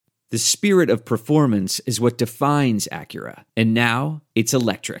The spirit of performance is what defines Acura. And now, it's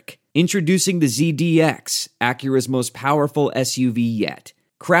electric. Introducing the ZDX, Acura's most powerful SUV yet.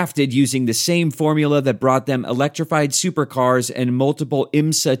 Crafted using the same formula that brought them electrified supercars and multiple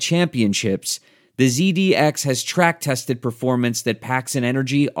IMSA championships, the ZDX has track-tested performance that packs an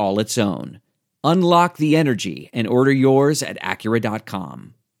energy all its own. Unlock the energy and order yours at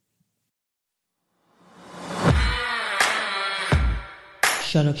Acura.com.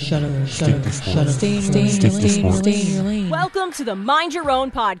 Shut up. Stay in your lane. Welcome to the Mind Your Own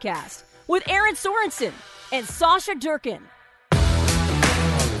podcast with Aaron Sorensen and Sasha Durkin,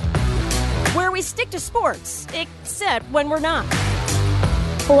 where we stick to sports, except when we're not.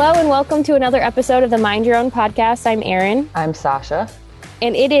 Hello and welcome to another episode of the Mind Your Own podcast. I'm Aaron. I'm Sasha.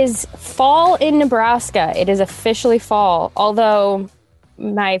 And it is fall in Nebraska. It is officially fall. Although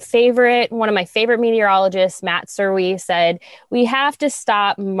one of my favorite meteorologists, Matt Surwey, said we have to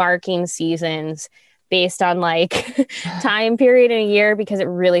stop marking seasons based on like time period in a year because it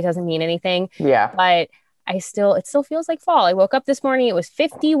really doesn't mean anything. Yeah. But it still feels like fall. I woke up this morning, it was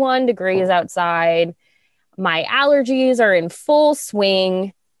 51 degrees outside. My allergies are in full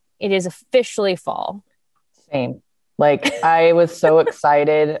swing. It is officially fall. Same. Like, I was so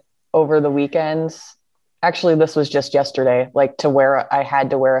excited over the weekends. Actually, this was just yesterday, like I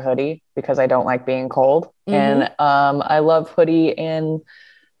had to wear a hoodie because I don't like being cold. Mm-hmm. And I love hoodie and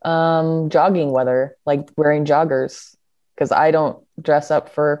jogging weather, like wearing joggers, because I don't dress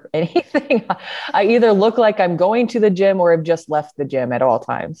up for anything. I either look like I'm going to the gym or have just left the gym at all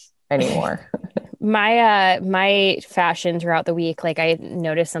times anymore. My fashion throughout the week, like I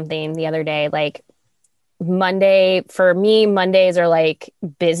noticed something the other day, like for me, Mondays are like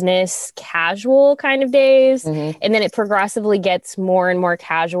business casual kind of days. Mm-hmm. And then it progressively gets more and more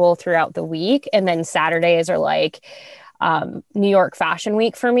casual throughout the week. And then Saturdays are like New York Fashion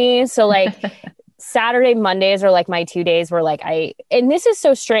Week for me. So like Saturday, Mondays are like my 2 days where like and this is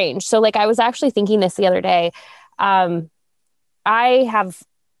so strange. So like I was actually thinking this the other day. I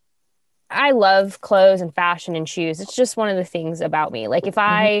love clothes and fashion and shoes. It's just one of the things about me. Like if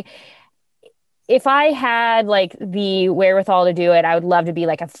I had like the wherewithal to do it, I would love to be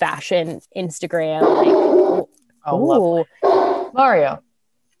like a fashion Instagram. Mario.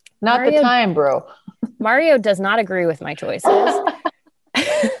 Mario, the time, bro. Mario does not agree with my choices.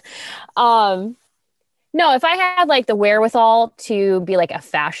 No, if I had like the wherewithal to be like a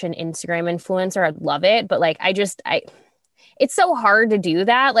fashion Instagram influencer, I'd love it. But like, it's so hard to do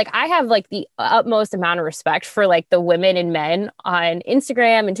that. Like I have like the utmost amount of respect for like the women and men on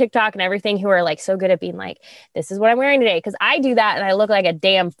Instagram and TikTok and everything who are like so good at being like, this is what I'm wearing today. Cause I do that and I look like a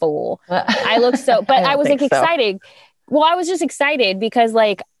damn fool. I look so, but I was like excited. Well, I was just excited because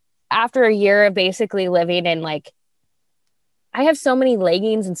like after a year of basically living in like, I have so many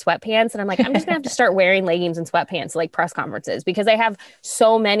leggings and sweatpants and I'm like, I'm just gonna have to start wearing leggings and sweatpants like press conferences because I have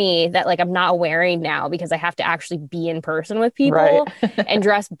so many that like I'm not wearing now because I have to actually be in person with people right. and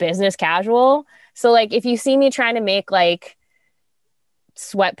dress business casual. So like if you see me trying to make like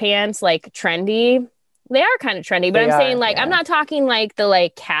sweatpants like trendy, they are kind of trendy, but I'm saying like, I'm not talking like the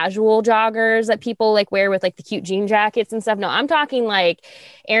like casual joggers that people like wear with like the cute jean jackets and stuff. No, I'm talking like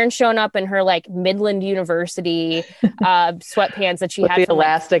Erin showing up in her like Midland University sweatpants that she with had the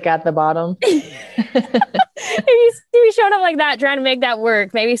elastic at the bottom. If you see me showing up like that, trying to make that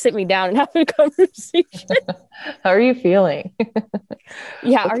work, maybe sit me down and have a conversation. How are you feeling?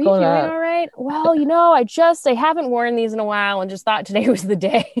 Yeah. Are you feeling all right? Well, I haven't worn these in a while and just thought today was the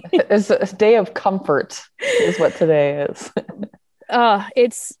day. It's a day of comfort is what today is.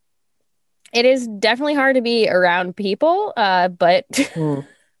 It is definitely hard to be around people. But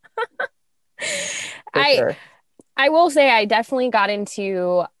Sure. I will say I definitely got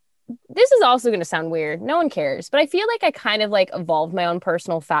into, this is also going to sound weird. No one cares, but I feel like I kind of like evolved my own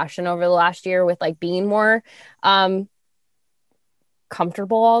personal fashion over the last year with like being more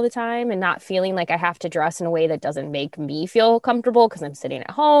comfortable all the time and not feeling like I have to dress in a way that doesn't make me feel comfortable because I'm sitting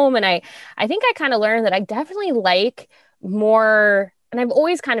at home. And I think I kind of learned that I definitely like more, and I've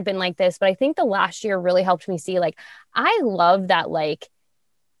always kind of been like this, but I think the last year really helped me see like, I love that like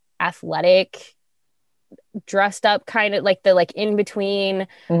athletic dressed up kind of like the like in between.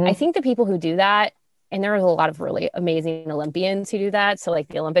 Mm-hmm. I think the people who do that, and there was a lot of really amazing Olympians who do that. So like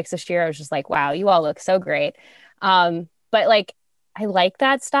the Olympics this year, I was just like, wow, you all look so great. But like, I like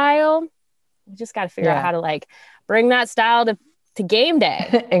that style. You just got to figure out how to like bring that style to game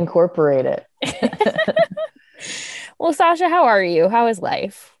day. Incorporate it. Well, Sasha, how are you? How is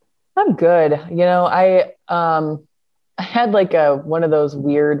life? I'm good. I had like one of those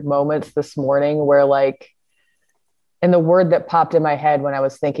weird moments this morning where like And the word that popped in my head when I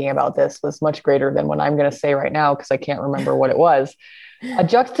was thinking about this was much greater than what I'm going to say right now, because I can't remember what it was. A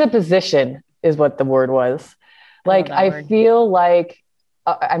juxtaposition is what the word was. Like, I feel like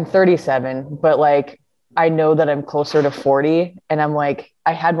I'm 37, but like, I know that I'm closer to 40. And I'm like,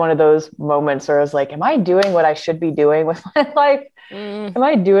 I had one of those moments where I was like, am I doing what I should be doing with my life? Am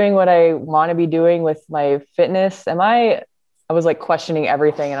I doing what I want to be doing with my fitness? I was like questioning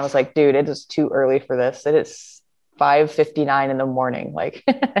everything. And I was like, dude, it is too early for this. It is 5:59 in the morning. Like,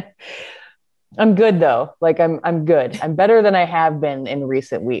 I'm good though. Like, I'm good. I'm better than I have been in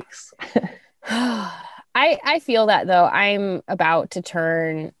recent weeks. I feel that though. I'm about to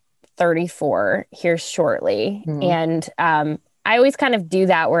turn 34 here shortly. And I always kind of do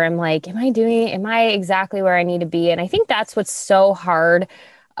that where I'm like, am I exactly where I need to be? And I think that's what's so hard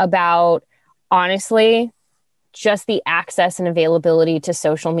about, honestly, just the access and availability to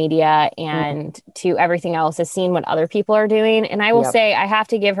social media and to everything else, is seeing what other people are doing. And I will say, I have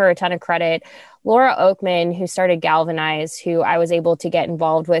to give her a ton of credit. Laura Oakman, who started Galvanize, who I was able to get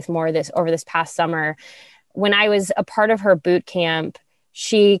involved with more over this past summer, when I was a part of her boot camp,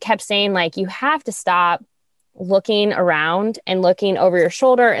 she kept saying, like, you have to stop looking around and looking over your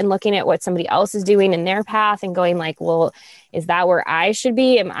shoulder and looking at what somebody else is doing in their path and going like, well, is that where I should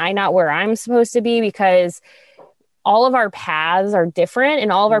be? Am I not where I'm supposed to be? Because all of our paths are different,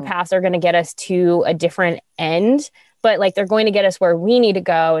 and all of our paths are going to get us to a different end, but like, they're going to get us where we need to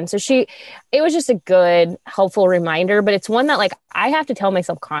go. And so it was just a good, helpful reminder, but it's one that like, I have to tell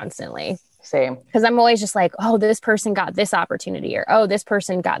myself constantly. Same. Because I'm always just like, oh, this person got this opportunity, or, oh, this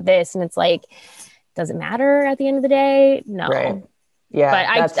person got this. And it's like, does it matter at the end of the day? No. Right.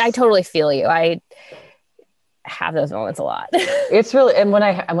 Yeah. But I totally feel you. I have those moments a lot. It's really, and when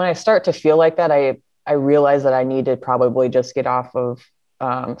I start to feel like that, I realize that I need to probably just get off of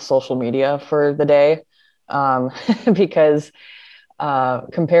social media for the day, because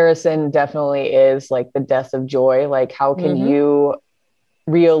comparison definitely is like the death of joy. Like, how can you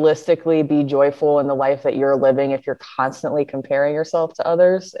realistically be joyful in the life that you're living if you're constantly comparing yourself to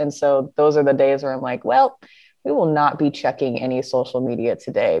others? And so those are the days where I'm like, well, we will not be checking any social media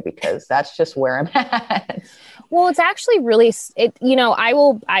today, because that's just where I'm at. Well, it's actually really,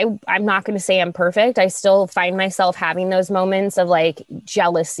 I'm not going to say I'm perfect. I still find myself having those moments of like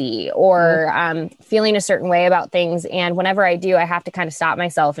jealousy or feeling a certain way about things. And whenever I do, I have to kind of stop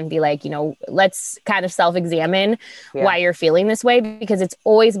myself and be like, let's kind of self-examine why you're feeling this way, because it's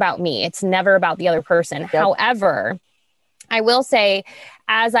always about me. It's never about the other person. Yep. However, I will say,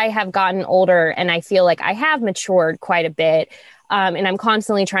 as I have gotten older and I feel like I have matured quite a bit, and I'm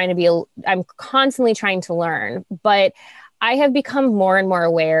constantly trying to learn, but I have become more and more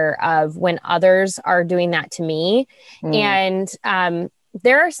aware of when others are doing that to me. And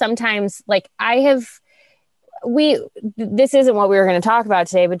there are sometimes like this isn't what we were going to talk about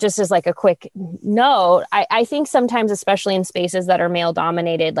today, but just as like a quick note, I think sometimes, especially in spaces that are male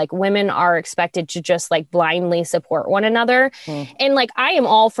dominated, like women are expected to just like blindly support one another. And like, I am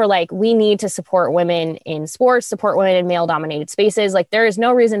all for like, we need to support women in sports, support women in male dominated spaces. Like, there is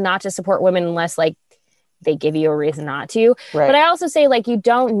no reason not to support women unless like they give you a reason not to. Right. But I also say like, you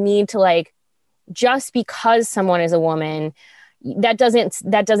don't need to like, just because someone is a woman, that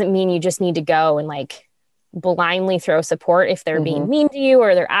doesn't mean you just need to go and like blindly throw support if they're being mean to you,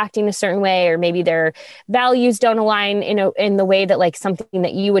 or they're acting a certain way, or maybe their values don't align in the way that like something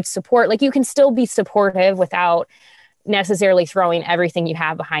that you would support. Like, you can still be supportive without necessarily throwing everything you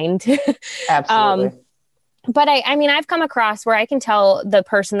have behind. Absolutely. But I mean, I've come across where I can tell the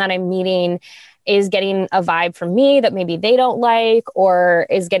person that I'm meeting is getting a vibe from me that maybe they don't like, or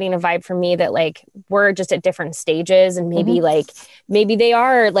is getting a vibe from me that like, we're just at different stages. And maybe maybe they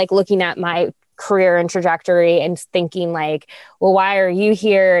are like looking at my career and trajectory and thinking like, well, why are you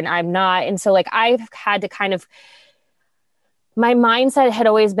here and I'm not? And so like, I've had to kind of, my mindset had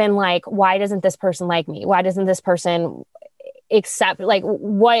always been like, why doesn't this person like me? Why doesn't this person accept, like,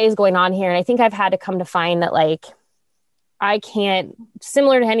 what is going on here? And I think I've had to come to find that like, I can't,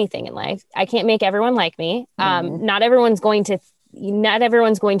 similar to anything in life, I can't make everyone like me. Not everyone's going to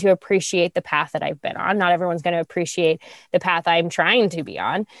appreciate the path that I've been on. Not everyone's going to appreciate the path I'm trying to be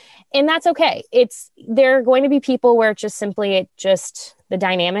on. And that's okay. There are going to be people where the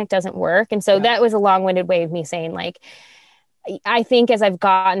dynamic doesn't work. And so that was a long-winded way of me saying like, I think as I've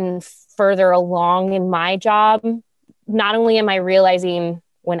gotten further along in my job, not only am I realizing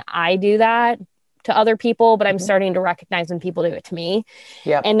when I do that to other people, but I'm starting to recognize when people do it to me.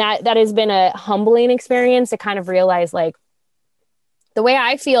 Yeah. And that has been a humbling experience to kind of realize like, the way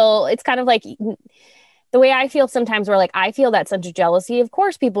I feel, it's kind of like the way I feel sometimes, where like I feel that sense of jealousy, of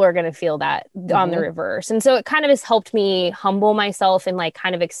course people are going to feel that on the reverse. And so it kind of has helped me humble myself and like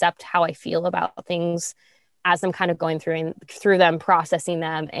kind of accept how I feel about things as I'm kind of going through them, processing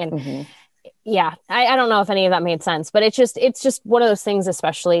them. And yeah, I don't know if any of that made sense, but it's just one of those things,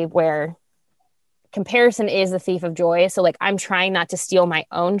 especially where comparison is the thief of joy. So like I'm trying not to steal my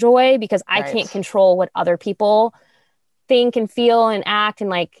own joy, because I can't control what other people think and feel and act, and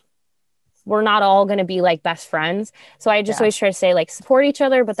like we're not all going to be like best friends. So I just always try to say like support each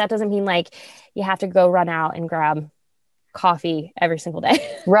other, but that doesn't mean like you have to go run out and grab coffee every single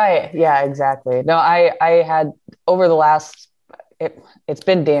day. Right. Yeah, exactly. No, I had over the last, it's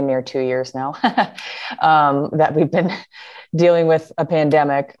been damn near 2 years now that we've been dealing with a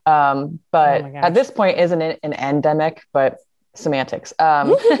pandemic. But at this point isn't it an endemic, but semantics.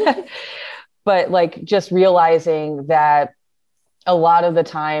 But like just realizing that a lot of the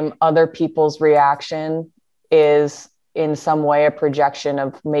time other people's reaction is in some way a projection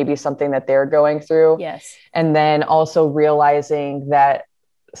of maybe something that they're going through. Yes. And then also realizing that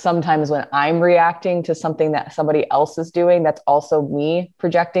sometimes when I'm reacting to something that somebody else is doing, that's also me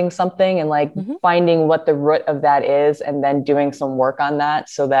projecting something, and like finding what the root of that is, and then doing some work on that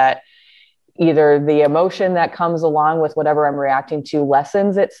so that either the emotion that comes along with whatever I'm reacting to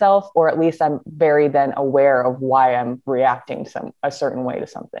lessens itself, or at least I'm very then aware of why I'm reacting a certain way to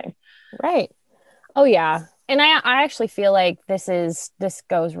something. Right. Oh yeah. And I actually feel like this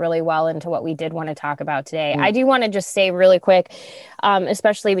goes really well into what we did want to talk about today. I do want to just say really quick,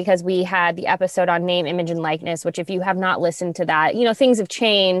 especially because we had the episode on name, image, and likeness, which if you have not listened to that, you know, things have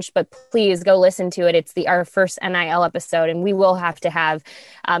changed, but please go listen to it. It's our first NIL episode, and we will have to have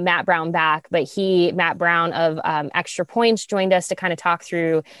Matt Brown back, but Matt Brown of Extra Points joined us to kind of talk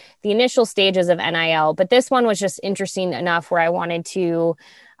through the initial stages of NIL. But this one was just interesting enough where I wanted to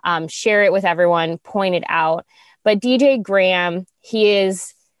share it with everyone, point it out. But DJ Graham, he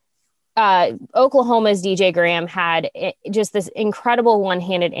is Oklahoma's DJ Graham had just this incredible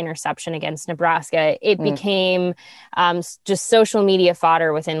one-handed interception against Nebraska. It became just social media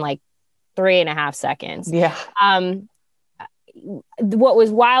fodder within like 3.5 seconds. Yeah. What was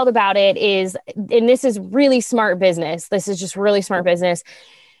wild about it is, and this is really smart business. This is just really smart business.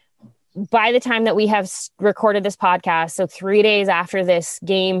 By the time that we have recorded this podcast, so 3 days after this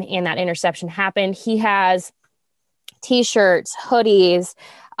game and that interception happened, he has t-shirts, hoodies,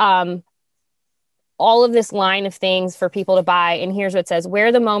 all of this line of things for people to buy. And here's what it says: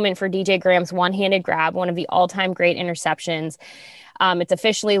 wear the moment for DJ Graham's one-handed grab, one of the all-time great interceptions. It's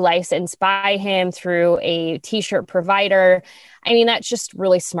officially licensed by him through a t-shirt provider. I mean, that's just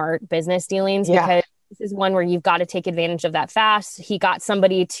really smart business dealings, because this is one where you've got to take advantage of that fast. He got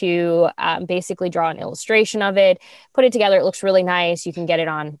somebody to basically draw an illustration of it, put it together. It looks really nice. You can get it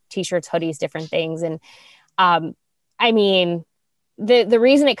on t-shirts, hoodies, different things. And I mean, the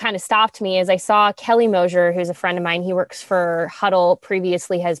reason it kind of stopped me is I saw Kelly Mosier, who's a friend of mine. He works for Huddle,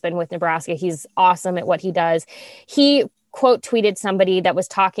 previously has been with Nebraska. He's awesome at what he does. He quote tweeted somebody that was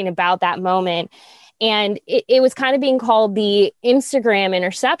talking about that moment. And it was kind of being called the Instagram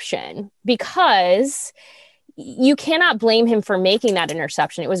interception, because you cannot blame him for making that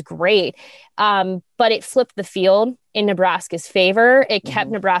interception. It was great. But it flipped the field in Nebraska's favor. It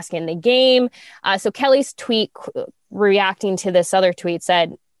kept Nebraska in the game. So Kelly's tweet reacting to this other tweet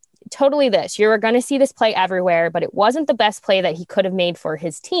said, totally this, you're going to see this play everywhere, but it wasn't the best play that he could have made for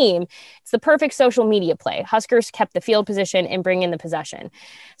his team. It's the perfect social media play. Huskers kept the field position and bring in the possession.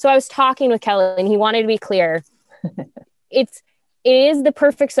 So I was talking with Kelly, and he wanted to be clear. It is the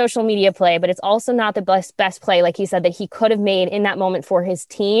perfect social media play, but it's also not the best play, like he said, that he could have made in that moment for his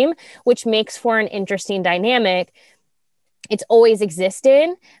team, which makes for an interesting dynamic. It's always existed,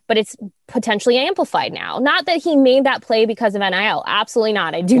 but it's potentially amplified now. Not that he made that play because of NIL. Absolutely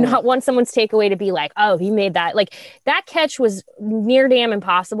not. I do not want someone's takeaway to be like, oh, he made that. Like, that catch was near damn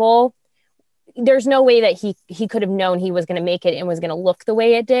impossible. There's no way that he could have known he was going to make it and was going to look the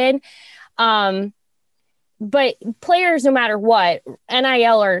way it did. But players, no matter what,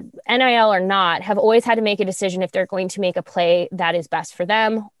 NIL or not, have always had to make a decision if they're going to make a play that is best for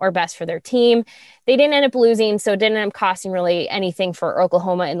them or best for their team. They didn't end up losing, so it didn't end up costing really anything for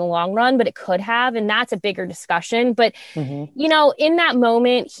Oklahoma in the long run, but it could have, and that's a bigger discussion. But, you know, in that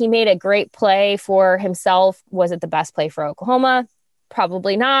moment, he made a great play for himself. Was it the best play for Oklahoma?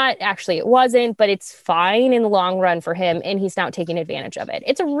 Probably not. Actually, it wasn't, but it's fine in the long run for him, and he's not taking advantage of it.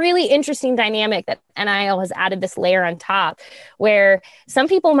 It's a really interesting dynamic that NIL has added this layer on top, where some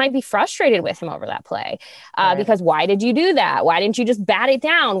people might be frustrated with him over that play because why did you do that? Why didn't you just bat it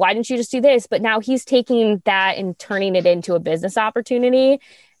down? Why didn't you just do this? But now he's taking that and turning it into a business opportunity.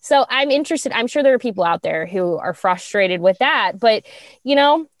 So I'm interested. I'm sure there are people out there who are frustrated with that, but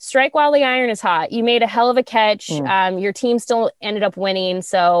strike while the iron is hot. You made a hell of a catch. Your team still ended up winning.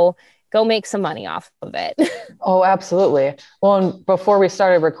 So go make some money off of it. Oh, absolutely. Well, and before we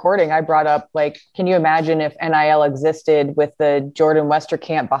started recording, I brought up, like, can you imagine if NIL existed with the Jordan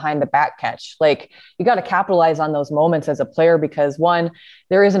Westerkamp behind the back catch? Like, you got to capitalize on those moments as a player, because one,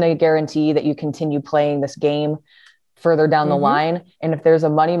 there isn't a guarantee that you continue playing this game further down the line. And if there's a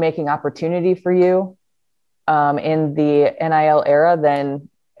money-making opportunity for you in the NIL era, then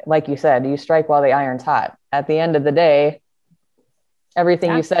like you said, you strike while the iron's hot. At the end of the day,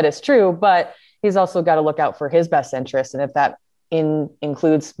 everything you said is true, but he's also got to look out for his best interest. And if that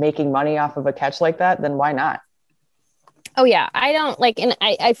includes making money off of a catch like that, then why not? Oh yeah. I don't like, and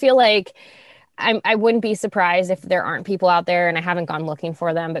I feel like I wouldn't be surprised if there aren't people out there, and I haven't gone looking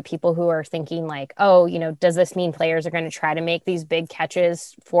for them, but people who are thinking like, oh, does this mean players are going to try to make these big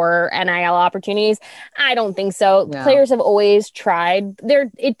catches for NIL opportunities? I don't think so. No. Players have always tried.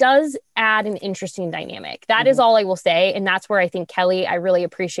 It does add an interesting dynamic. That is all I will say. And that's where I think Kelly, I really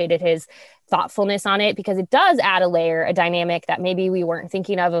appreciated his thoughtfulness on it, because it does add a dynamic that maybe we weren't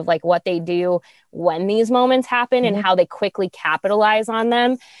thinking of like what they do when these moments happen and how they quickly capitalize on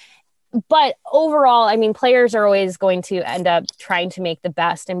them. But overall, I mean, players are always going to end up trying to make the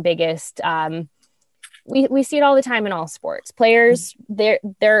best and biggest. We see it all the time in all sports. Players,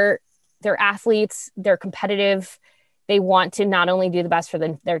 they're athletes, they're competitive. They want to not only do the best for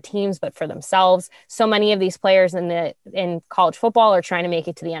their teams, but for themselves. So many of these players in college football are trying to make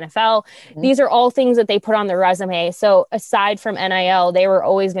it to the NFL. These are all things that they put on their resume. So aside from NIL, they were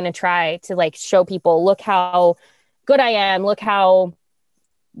always going to try to like show people, look how good I am. Look how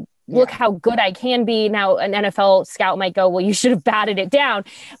good I can be. Now, an NFL scout might go, well, you should have batted it down.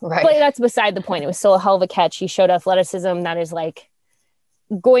 Right. But that's beside the point. It was still a hell of a catch. He showed athleticism that is like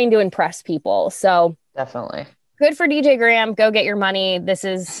going to impress people. So definitely good for DJ Graham. Go get your money. This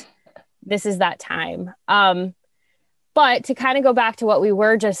is that time. But to kind of go back to what we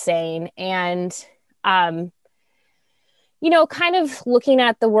were just saying, and, kind of looking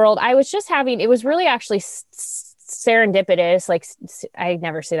at the world, I was just it was really actually serendipitous. Like, I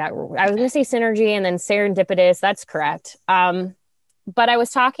never say that. I was going to say synergy and then serendipitous. That's correct. But I was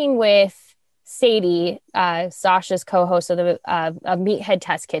talking with Sadie, Sasha's co-host of the Meathead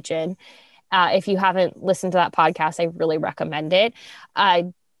Test Kitchen. If you haven't listened to that podcast, I really recommend it.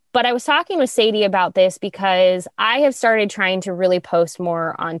 But I was talking with Sadie about this because I have started trying to really post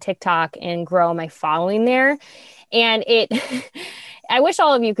more on TikTok and grow my following there. And I wish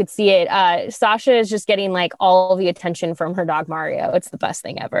all of you could see it. Sasha is just getting like all the attention from her dog, Mario. It's the best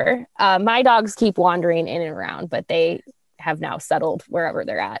thing ever. My dogs keep wandering in and around, but they have now settled wherever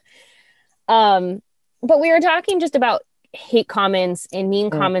they're at. But we were talking just about hate comments and mean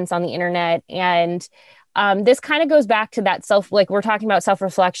comments on the internet. And this kind of goes back to that we're talking about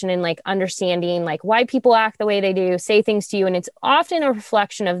self-reflection and like understanding like why people act the way they do, say things to you. And it's often a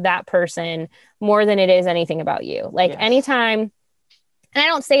reflection of that person more than it is anything about you. Like anytime, and I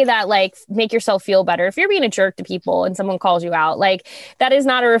don't say that like make yourself feel better. If you're being a jerk to people and someone calls you out, like that is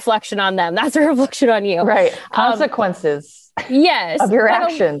not a reflection on them. That's a reflection on you. Right. Consequences. Yes. Of your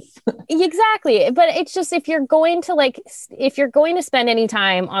actions. Exactly. But it's just, if you're going to spend any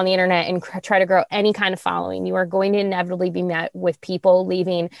time on the internet and try to grow any kind of following, you are going to inevitably be met with people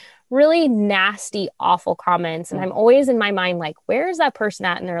leaving really nasty, awful comments. And I'm always in my mind, like, where is that person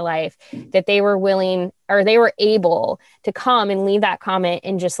at in their life that they were willing or they were able to come and leave that comment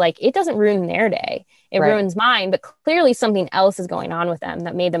and just like, it doesn't ruin their day. It ruins mine, but clearly something else is going on with them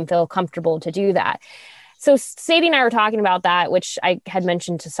that made them feel comfortable to do that. So Sadie and I were talking about that, which I had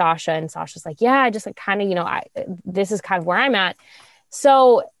mentioned to Sasha, and Sasha's like, yeah, I just like kind of, this is kind of where I'm at.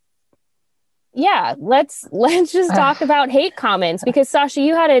 So yeah, let's just talk about hate comments, because Sasha,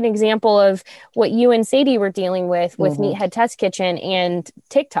 you had an example of what you and Sadie were dealing with Meathead Test Kitchen and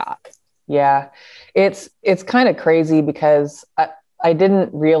TikTok. Yeah, it's kind of crazy because I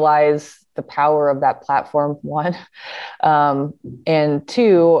didn't realize the power of that platform, one, and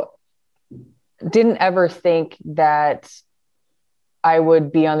two, didn't ever think that I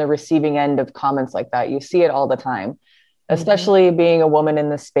would be on the receiving end of comments like that. You see it all the time, especially being a woman in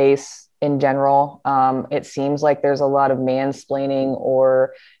the space in general. It seems like there's a lot of mansplaining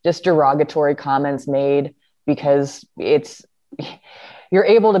or just derogatory comments made because you're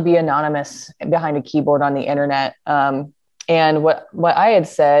able to be anonymous behind a keyboard on the internet. And what I had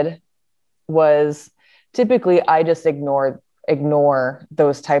said was typically I just ignore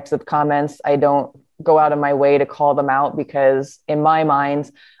those types of comments. I don't go out of my way to call them out because in my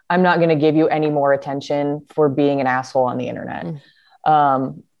mind, I'm not going to give you any more attention for being an asshole on the internet.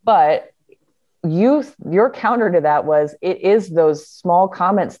 But your counter to that was, it is those small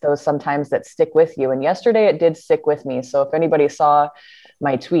comments though sometimes that stick with you. And yesterday it did stick with me. So if anybody saw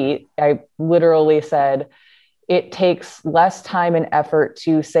my tweet, I literally said, it takes less time and effort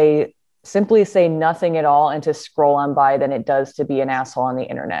to simply say nothing at all and to scroll on by than it does to be an asshole on the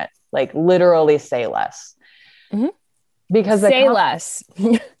internet. Like literally say less. Mm-hmm. Because say less.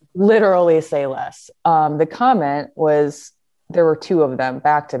 Literally say less. The comment was, there were two of them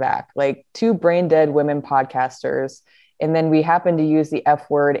back to back, like two brain dead women podcasters. And then we happened to use the F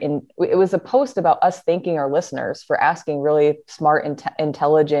word. And it was a post about us thanking our listeners for asking really smart,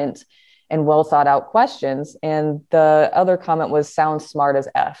 intelligent, and well thought out questions. And the other comment was, sounds smart as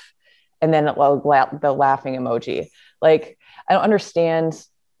F. And then the laughing emoji. Like, I don't understand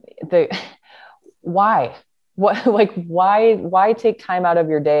why. What, like, why take time out of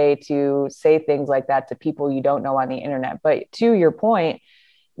your day to say things like that to people you don't know on the internet? But to your point,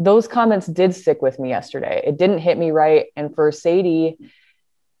 those comments did stick with me yesterday. It didn't hit me right. And for Sadie,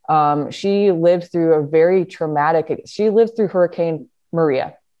 she lived through she lived through Hurricane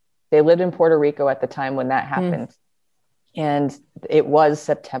Maria. They lived in Puerto Rico at the time when that happened. And it was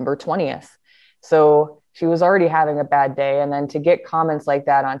September 20th. So she was already having a bad day. And then to get comments like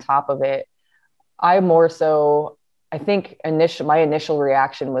that on top of it, I think my initial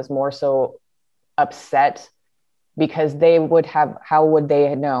reaction was more so upset, because how would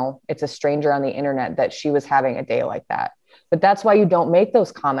they know, it's a stranger on the internet, that she was having a day like that? But that's why you don't make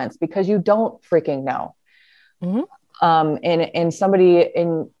those comments, because you don't freaking know. Mm-hmm. And somebody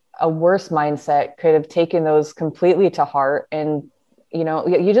in a worse mindset could have taken those completely to heart, and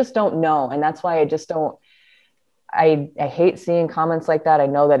you just don't know. And that's why I hate seeing comments like that. I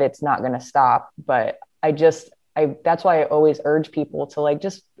know that it's not going to stop, but that's why I always urge people to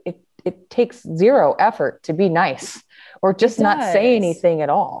it takes zero effort to be nice, or just not say anything at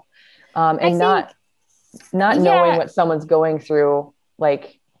all. And not knowing what someone's going through.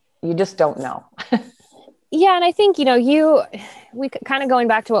 Like, you just don't know. Yeah. And I think, we kind of going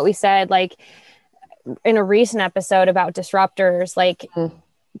back to what we said, like in a recent episode about disruptors, like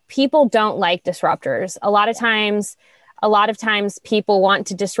people don't like disruptors. A lot of times people want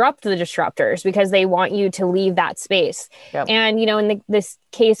to disrupt the disruptors because they want you to leave that space. Yep. And, in this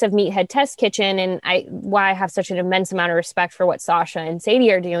case of Meathead Test Kitchen, and why I have such an immense amount of respect for what Sasha and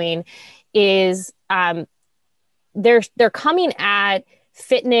Sadie are doing is they're coming at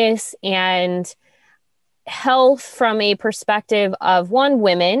fitness and health from a perspective of, one,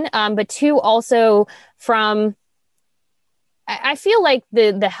 women, but two, also from, I feel like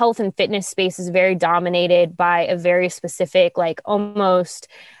the health and fitness space is very dominated by a very specific, like almost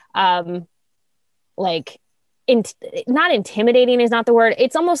not intimidating is not the word.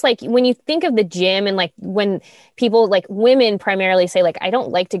 It's almost like when you think of the gym, and like when people, like women primarily, say like, I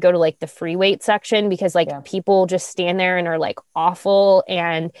don't like to go to like the free weight section, because people just stand there and are like awful.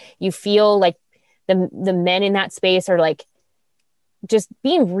 And you feel like the men in that space are like just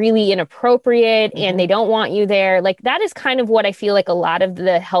being really inappropriate, and they don't want you there. Like, that is kind of what I feel like a lot of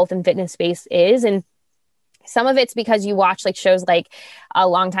the health and fitness space is. And some of it's because you watch like shows like a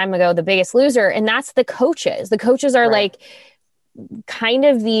long time ago, The Biggest Loser, and that's the coaches. The coaches are like kind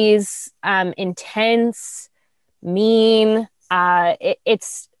of these intense, mean.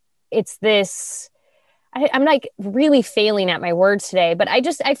 It's this. I'm like really failing at my words today, but I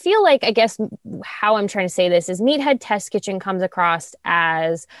feel like, I guess how I'm trying to say this is, Meathead Test Kitchen comes across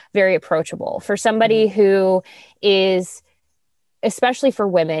as very approachable for somebody who is, especially for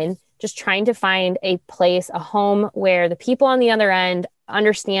women, just trying to find a place, a home where the people on the other end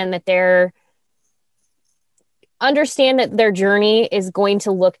understand that their journey is going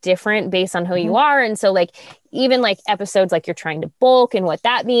to look different based on who you are. And so like, even like episodes like you're trying to bulk and what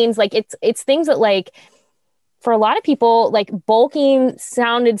that means, like it's things that, like, for a lot of people, like bulking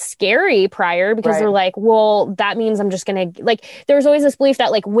sounded scary prior, because they're like, well, that means I'm just going to, like, there's always this belief that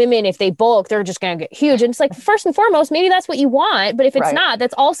like women, if they bulk, they're just going to get huge. And it's like, first and foremost, maybe that's what you want, but if it's not,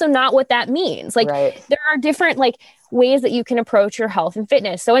 that's also not what that means. Like there are different like ways that you can approach your health and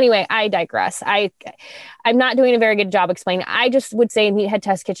fitness. So anyway, I digress. I'm not doing a very good job explaining. I just would say Meathead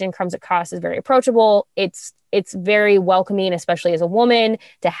Test Kitchen comes across as very approachable. It's very welcoming, especially as a woman,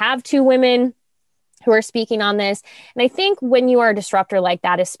 to have two women who are speaking on this. And I think when you are a disruptor like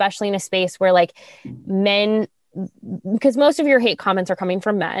that, especially in a space where like men, because most of your hate comments are coming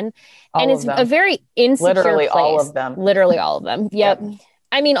from men, and it's a very insecure Literally place. all of them. Literally all of them. Yep.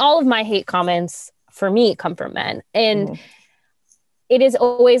 I mean, all of my hate comments for me come from men. And it is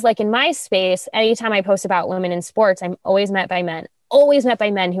always like in my space, anytime I post about women in sports, I'm always met by men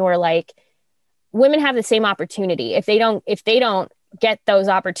who are like, women have the same opportunity. If they don't get those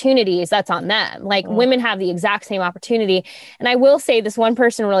opportunities, that's on them. Like women have the exact same opportunity. And I will say this one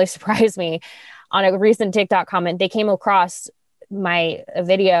person really surprised me on a recent TikTok comment. They came across my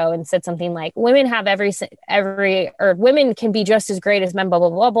video and said something like, women have or women can be just as great as men, blah, blah,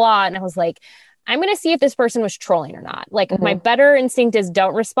 blah, blah. And I was like, I'm going to see if this person was trolling or not. Like my better instinct is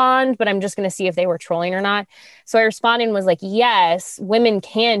don't respond, but I'm just going to see if they were trolling or not. So I responded and was like, yes, women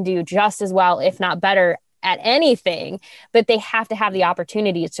can do just as well, if not better at anything, but they have to have the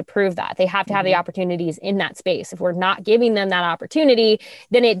opportunities to prove that. They have to have the opportunities in that space. If we're not giving them that opportunity,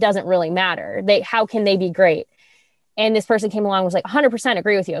 then it doesn't really matter. How can they be great? And this person came along and was like, 100%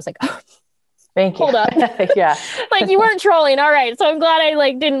 agree with you. I was like, oh, thank you. Hold up. Yeah. Like you weren't trolling. All right. So I'm glad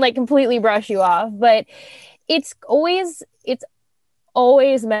I didn't completely brush you off, but it's always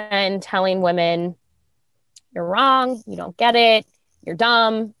men telling women, you're wrong. You don't get it. You're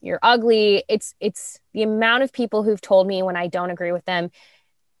dumb. You're ugly. It's the amount of people who've told me when I don't agree with them,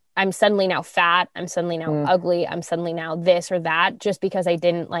 I'm suddenly now fat. I'm suddenly now ugly. I'm suddenly now this or that, just because I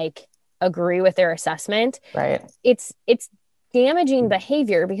didn't agree with their assessment. Right. It's damaging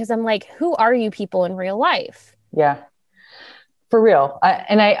behavior, because I'm like, who are you people in real life? Yeah, for real.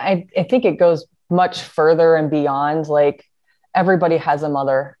 I think it goes much further and beyond. Like everybody has a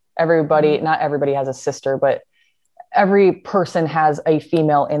mother, not everybody has a sister, but every person has a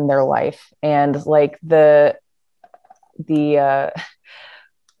female in their life. And like well,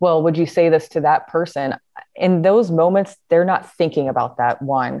 would you say this to that person? In those moments, they're not thinking about that,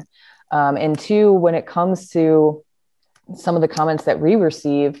 one. And two, when it comes to some of the comments that we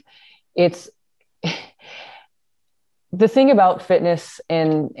receive, it's the thing about fitness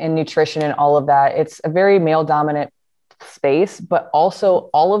and nutrition and all of that. It's a very male dominant space, but also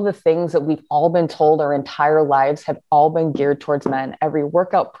all of the things that we've all been told our entire lives have all been geared towards men. Every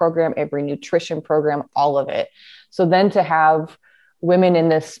workout program, every nutrition program, all of it. So then to have women in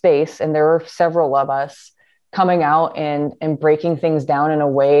this space, and there are several of us, coming out and breaking things down in a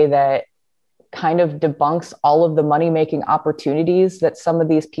way that kind of debunks all of the money-making opportunities that some of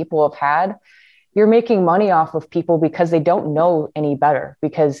these people have had. You're making money off of people because they don't know any better,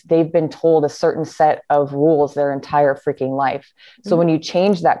 because they've been told a certain set of rules their entire freaking life. So when you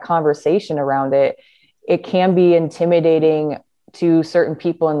change that conversation around it, it can be intimidating to certain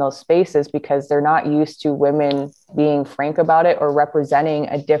people in those spaces, because they're not used to women being frank about it or representing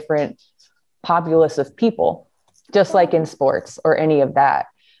a different populace of people, just like in sports or any of that.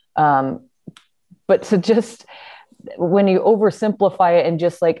 But to just, when you oversimplify it and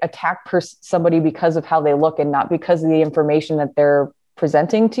just attack somebody because of how they look and not because of the information that they're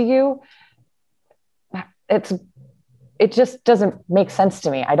presenting to you, it just doesn't make sense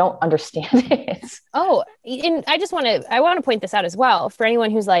to me. I don't understand it. Oh, and I want to point this out as well for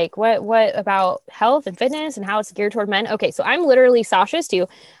anyone who's like, what about health and fitness and how it's geared toward men? Okay. So I'm literally Sasha's too.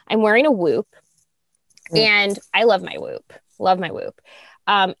 I'm wearing a Whoop and I love my Whoop.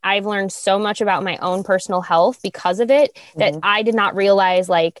 I've learned so much about my own personal health because of it that I did not realize.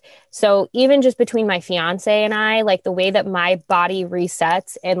 So even just between my fiance and I, the way that my body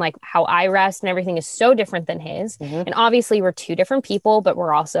resets and how I rest and everything is so different than his. And obviously we're two different people, but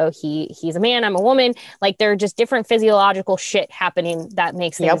we're also, he's a man, I'm a woman. There are just different physiological shit happening that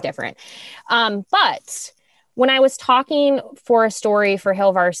makes things different. But when I was talking for a story for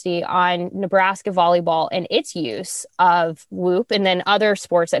Hill Varsity on Nebraska volleyball and its use of Whoop, and then other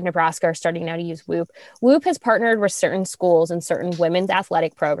sports at Nebraska are starting now to use Whoop. Whoop has partnered with certain schools and certain women's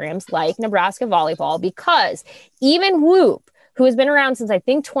athletic programs like Nebraska volleyball, because even Whoop, who has been around since I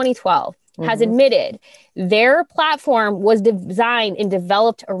think 2012, has admitted their platform was designed and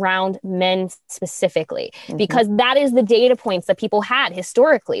developed around men specifically, because that is the data points that people had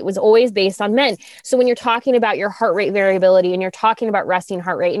historically. It was always based on men. So when you're talking about your heart rate variability and you're talking about resting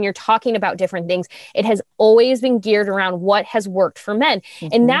heart rate and you're talking about different things, it has always been geared around what has worked for men.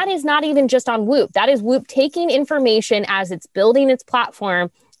 And that is not even just on Whoop. That is Whoop taking information as it's building its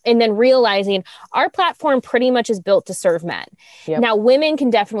platform and then realizing our platform pretty much is built to serve men. Now, women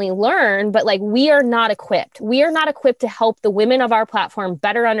can definitely learn, but we are not equipped. We are not equipped to help the women of our platform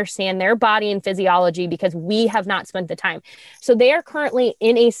better understand their body and physiology, because we have not spent the time. So they are currently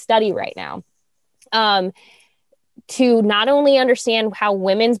in a study right now to not only understand how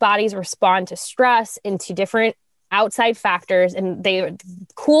women's bodies respond to stress and to different outside factors. And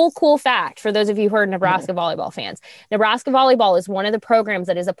cool fact for those of you who are Nebraska volleyball fans, Nebraska volleyball is one of the programs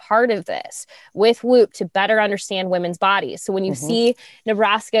that is a part of this with Whoop to better understand women's bodies. So when you see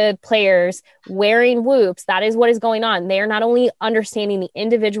Nebraska players wearing Whoops, that is what is going on. They are not only understanding the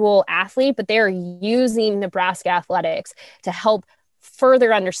individual athlete, but they are using Nebraska athletics to help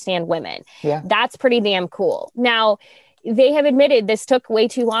further understand women. That's pretty damn cool. Now, they have admitted this took way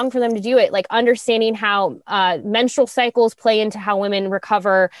too long for them to do it. Like understanding how menstrual cycles play into how women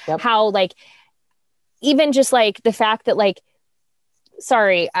recover, how like, even just like the fact that like,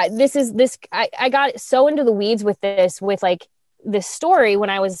 sorry, I got so into the weeds with this, with like this story when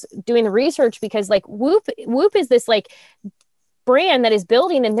I was doing the research, because like Whoop is this like brand that is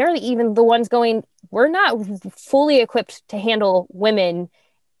building, and they're even the ones going, we're not fully equipped to handle women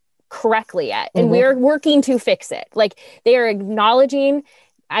correctly yet. And we're working to fix it. Like they are acknowledging,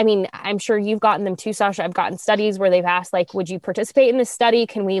 I mean, I'm sure you've gotten them too, Sasha. I've gotten studies where they've asked, like, would you participate in this study?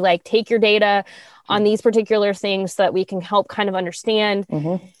 Can we like take your data on these particular things so that we can help kind of understand?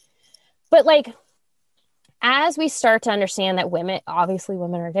 But like, as we start to understand that obviously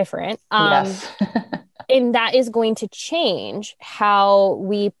women are different, and that is going to change how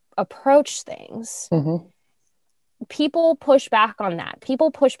we approach things. People push back on that.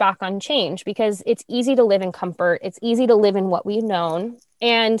 People push back on change because it's easy to live in comfort. It's easy to live in what we've known.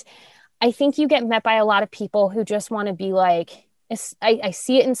 And I think you get met by a lot of people who just want to be like, I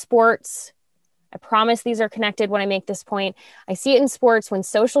see it in sports. I promise these are connected when I make this point. I see it in sports when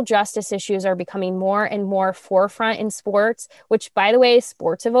social justice issues are becoming more and more forefront in sports, which, by the way,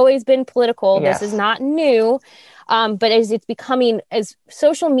 sports have always been political. This is not new. But as it's becoming, as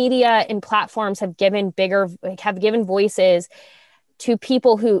social media and platforms have given voices to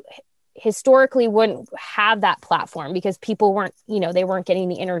people who historically wouldn't have that platform because people weren't, they weren't getting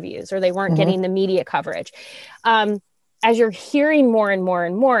the interviews or they weren't getting the media coverage. As you're hearing more and more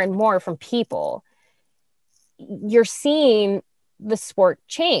and more and more from people, you're seeing the sport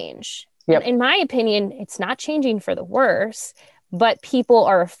change. In my opinion, it's not changing for the worse, but people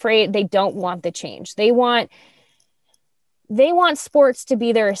are afraid. They don't want the change. They want sports to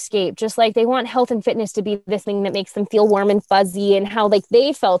be their escape, just like they want health and fitness to be this thing that makes them feel warm and fuzzy and how like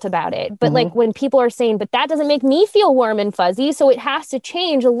they felt about it. But like when people are saying, but that doesn't make me feel warm and fuzzy, so it has to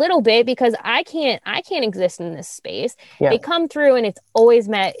change a little bit because I can't exist in this space. They come through and it's always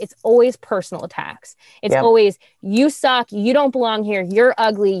personal attacks. It's always, you suck, you don't belong here, you're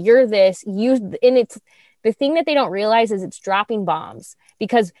ugly, you're this, and it's the thing that they don't realize is it's dropping bombs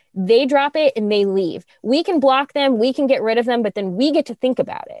because they drop it and they leave. We can block them, we can get rid of them, but then we get to think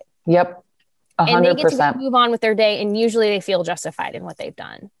about it. 100%. And they get to move on with their day, and usually they feel justified in what they've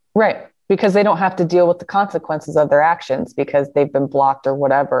done. Right. Because they don't have to deal with the consequences of their actions because they've been blocked or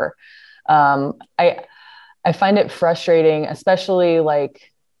whatever. I find it frustrating, especially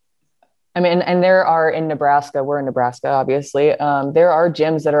like, and there are in Nebraska, we're in Nebraska, obviously. There are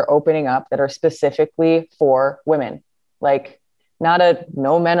gyms that are opening up that are specifically for women, like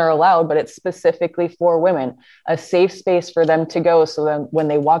no men are allowed, but it's specifically for women, a safe space for them to go. So then when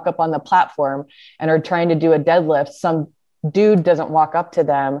they walk up on the platform and are trying to do a deadlift, some dude doesn't walk up to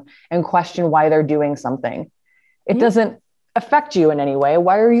them and question why they're doing something. It doesn't affect you in any way.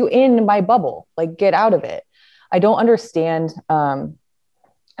 Why are you in my bubble? Like, get out of it. I don't understand.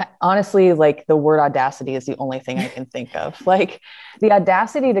 Honestly, like the word audacity is the only thing I can think of. Like the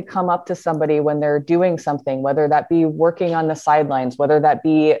audacity to come up to somebody when they're doing something, whether that be working on the sidelines, whether that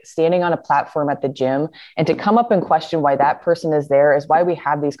be standing on a platform at the gym, and to come up and question why that person is there is why we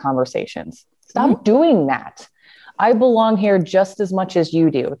have these conversations. Stop doing that. I belong here just as much as you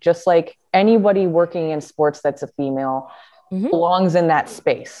do. Just like anybody working in sports that's a female belongs in that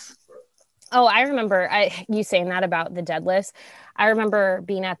space. Oh, I remember you saying that about the deadlifts. I remember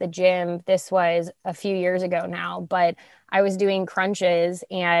being at the gym. This was a few years ago now, but I was doing crunches,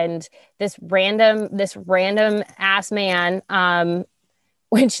 and this random ass man,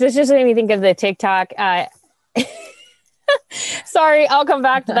 which this just made me think of the TikTok. Sorry, I'll come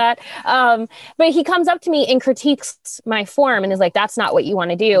back to that. But he comes up to me and critiques my form and is like, "That's not what you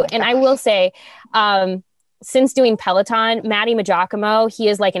want to do." And I will say, since doing Peloton, Matty Majacomo, he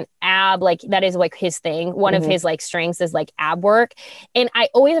is like an ab, like that is like his thing. One of his like strengths is like ab work. And I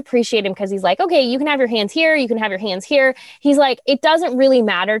always appreciate him because he's like, okay, you can have your hands here. You can have your hands here. He's like, it doesn't really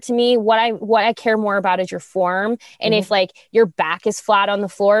matter to me. What I care more about is your form. And if like your back is flat on the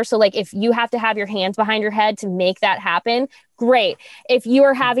floor. So like if you have to have your hands behind your head to make that happen, great. If you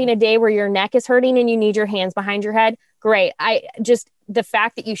are having a day where your neck is hurting and you need your hands behind your head, great. The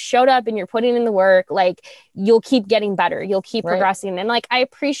fact that you showed up and you're putting in the work, like you'll keep getting better. You'll keep progressing. And like, I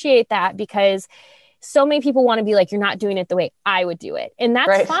appreciate that because so many people want to be like, you're not doing it the way I would do it. And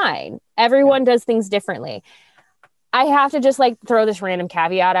that's fine. Everyone does things differently. I have to just like throw this random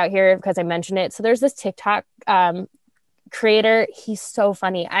caveat out here because I mentioned it. So there's this TikTok creator. He's so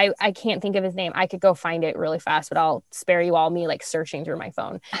funny. I can't think of his name. I could go find it really fast, but I'll spare you all me like searching through my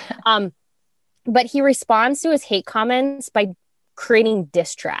phone. But he responds to his hate comments by creating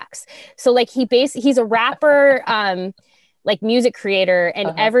diss tracks. So like he's a rapper. like music creator.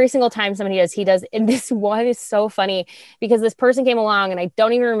 And every single time somebody does, he does. And this one is so funny because this person came along and I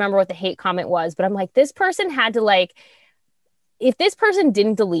don't even remember what the hate comment was, but I'm like, this person had to like, if this person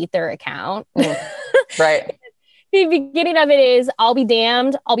didn't delete their account, right. The beginning of it is, I'll be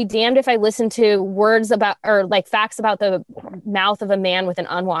damned. I'll be damned if I listen to words about, or like facts about the mouth of a man with an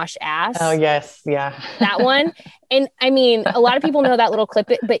unwashed ass. Oh, yes. Yeah. That one. And I mean, a lot of people know that little clip,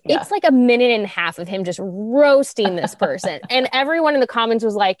 but it's like a minute and a half of him just roasting this person. And everyone in the comments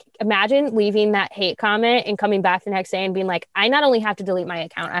was like, imagine leaving that hate comment and coming back the next day and being like, I not only have to delete my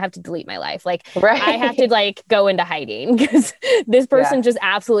account, I have to delete my life. Like, I have to like go into hiding because this person just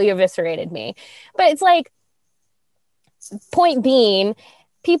absolutely eviscerated me. But it's like, point being,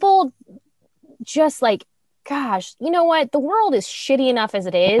 people just like, gosh, you know what? The world is shitty enough as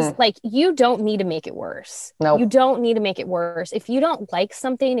it is. Like, you don't need to make it worse. Nope. You don't need to make it worse. If you don't like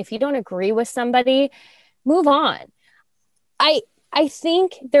something, if you don't agree with somebody, move on. I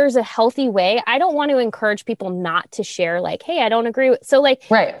think there's a healthy way. I don't want to encourage people not to share like, hey, I don't agree with. So like,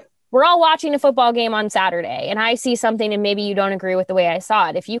 we're all watching a football game on Saturday and I see something and maybe you don't agree with the way I saw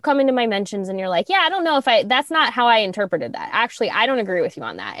it. If you come into my mentions and you're like, yeah, I don't know if that's not how I interpreted that. Actually, I don't agree with you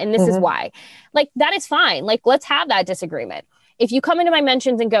on that. And this is why. Like, that is fine. Like, let's have that disagreement. If you come into my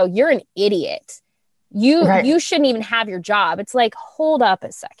mentions and go, you're an idiot, you shouldn't even have your job. It's like, hold up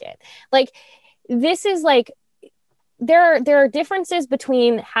a second. Like, this is like, there are differences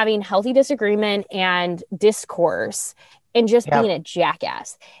between having healthy disagreement and discourse and just being a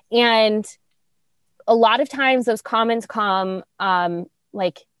jackass. And a lot of times those comments come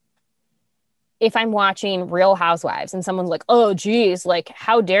like if I'm watching Real Housewives and someone's like, oh geez, like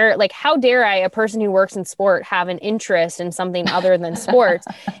how dare I, a person who works in sport, have an interest in something other than sports.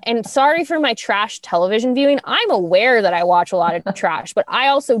 And sorry for my trash television viewing. I'm aware that I watch a lot of trash, but I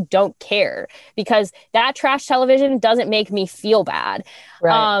also don't care because that trash television doesn't make me feel bad.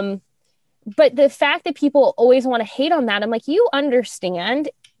 Right. But the fact that people always want to hate on that, I'm like, you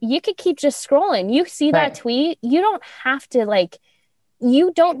understand, you could keep just scrolling. You see that tweet, you don't have to like,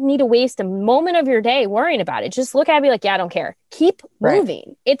 you don't need to waste a moment of your day worrying about it. Just look at it and be like, yeah, I don't care. Keep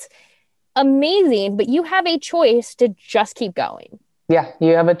moving. It's amazing, but you have a choice to just keep going. Yeah,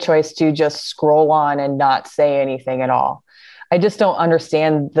 you have a choice to just scroll on and not say anything at all. I just don't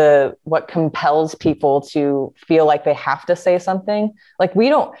understand what compels people to feel like they have to say something. Like,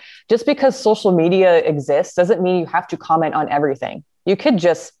 just because social media exists doesn't mean you have to comment on everything. You could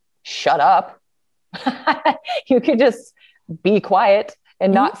just shut up. You could just be quiet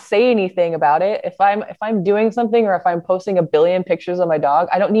and not say anything about it. If I'm doing something or if I'm posting a billion pictures of my dog,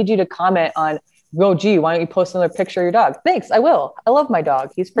 I don't need you to comment on, oh, gee, why don't you post another picture of your dog? Thanks, I will. I love my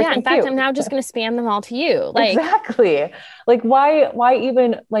dog. He's freaking cute. In fact, I'm now just going to spam them all to you. Like, exactly. Like, why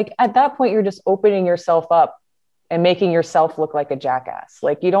even, like, at that point, you're just opening yourself up and making yourself look like a jackass.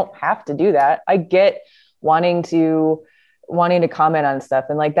 Like, you don't have to do that. I get wanting to comment on stuff.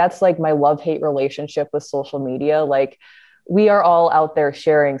 And like, that's like my love-hate relationship with social media. Like, we are all out there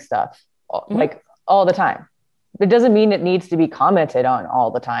sharing stuff like all the time. It doesn't mean it needs to be commented on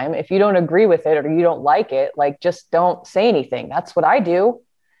all the time. If you don't agree with it or you don't like it, like, just don't say anything. That's what I do.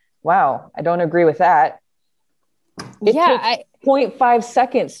 Wow, I don't agree with that. It takes 0.5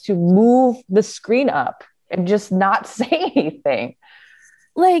 seconds to move the screen up and just not say anything.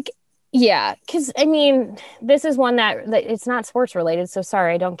 Like, yeah, because I mean, this is one that it's not sports related, so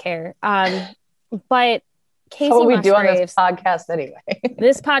sorry, I don't care. But Casey Musgraves, what we do on this podcast anyway.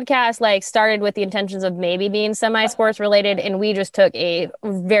 This podcast like started with the intentions of maybe being semi-sports related, and we just took a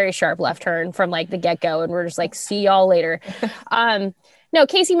very sharp left turn from like the get-go, and we're just like, see y'all later. No,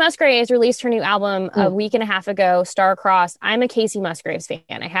 Casey Musgraves released her new album a week and a half ago, Star-Crossed. I'm a Casey Musgraves fan.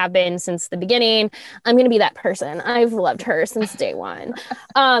 I have been since the beginning. I'm going to be that person. I've loved her since day one.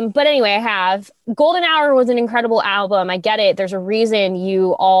 But anyway, I have. Golden Hour was an incredible album. I get it. There's a reason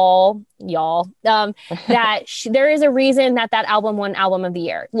y'all, that there is a reason that album won Album of the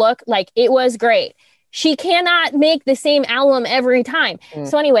Year. Look, like, it was great. She cannot make the same album every time.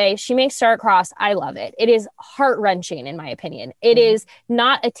 So anyway, she makes Star-Crossed. I love it. It is heart-wrenching, in my opinion. It is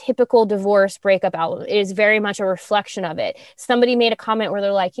not a typical divorce breakup album. It is very much a reflection of it. Somebody made a comment where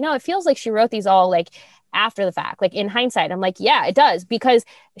they're like, it feels like she wrote these all like after the fact, like in hindsight. I'm like, yeah, it does, because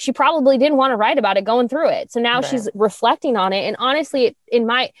she probably didn't want to write about it going through it. So now she's reflecting on it. And honestly,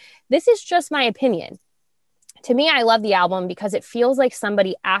 this is just my opinion. To me, I love the album because it feels like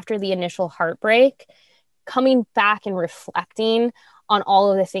somebody after the initial heartbreak coming back and reflecting on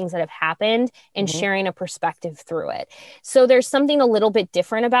all of the things that have happened and sharing a perspective through it. So there's something a little bit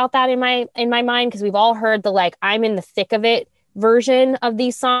different about that in my mind, because we've all heard the like, I'm in the thick of it version of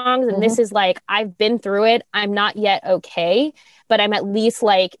these songs. And this is like, I've been through it. I'm not yet okay, but I'm at least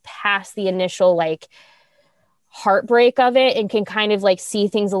like past the initial like heartbreak of it and can kind of like see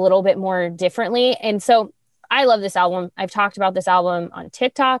things a little bit more differently. And so I love this album. I've talked about this album on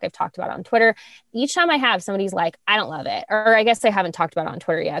TikTok. I've talked about it on Twitter. Each time I have, somebody's like, I don't love it. Or I guess I haven't talked about it on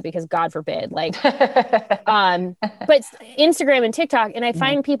Twitter yet because God forbid, like, but Instagram and TikTok. And I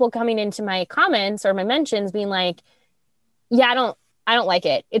find people coming into my comments or my mentions being like, yeah, I don't like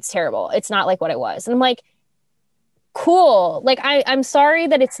it. It's terrible. It's not like what it was. And I'm like, cool. Like, I'm sorry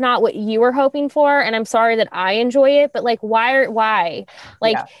that it's not what you were hoping for. And I'm sorry that I enjoy it, but like, why?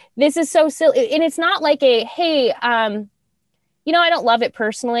 Like, this is so silly. And it's not like hey, I don't love it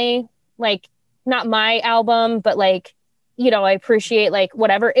personally, like not my album, but like, I appreciate like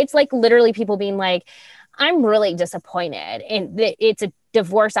whatever. It's like literally people being like, I'm really disappointed. And it's a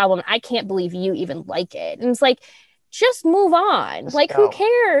divorce album. I can't believe you even like it. And it's like, just move on. Just like, who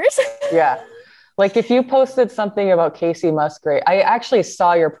cares? Yeah. Like if you posted something about Kacey Musgrave, I actually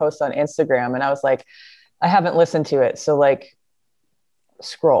saw your post on Instagram and I was like, I haven't listened to it. So like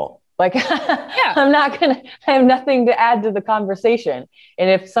scroll, like, I have nothing to add to the conversation. And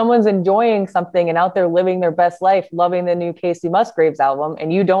if someone's enjoying something and out there living their best life, loving the new Kacey Musgraves album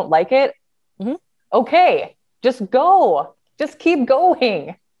and you don't like it, okay, just go, just keep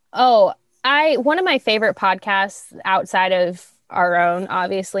going. Oh, one of my favorite podcasts outside of our own,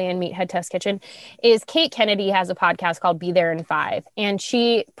 obviously, in Meathead Test Kitchen, is Kate Kennedy has a podcast called Be There in 5. And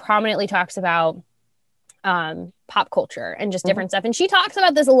she prominently talks about pop culture and just different stuff. And she talks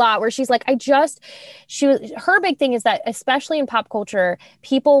about this a lot where she's like, her big thing is that, especially in pop culture,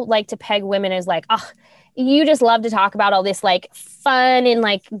 people like to peg women as like, oh, you just love to talk about all this like fun and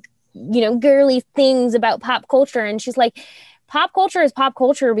like, girly things about pop culture. And she's like, pop culture is pop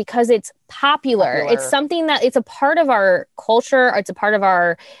culture because it's popular. It's something that it's a part of our culture. It's a part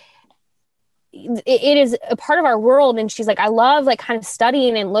of it is a part of our world. And she's like, I love like kind of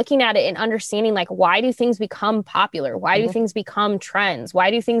studying and looking at it and understanding like, why do things become popular? Why do things become trends?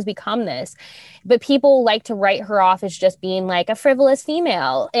 Why do things become this? But people like to write her off as just being like a frivolous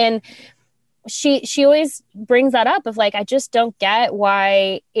female. And she always brings that up of like, I just don't get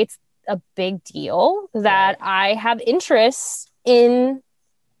why it's a big deal that I have interests in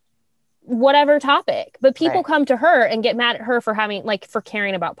whatever topic, but people come to her and get mad at her for for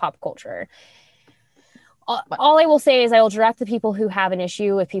caring about pop culture. All I will say is I will direct the people who have an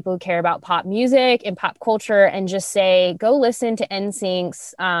issue with people who care about pop music and pop culture and just say, go listen to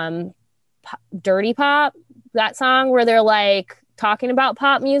NSYNC's Dirty Pop, that song where they're like talking about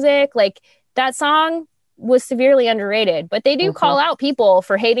pop music. Like that song was severely underrated, but they do call out people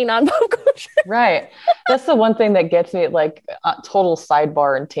for hating on pop culture. Right. That's the one thing that gets me like total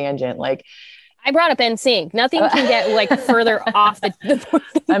sidebar and tangent. Like I brought up NSYNC. Nothing can get like further off the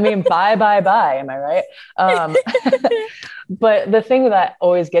I mean, bye. Am I right? But the thing that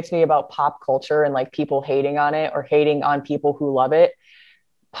always gets me about pop culture and like people hating on it or hating on people who love it,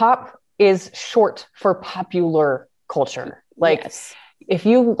 pop is short for popular culture. Like if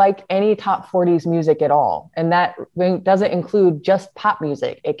you like any top 40s music at all, and that doesn't include just pop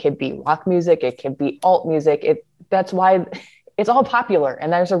music, it could be rock music, it could be alt music. That's why it's all popular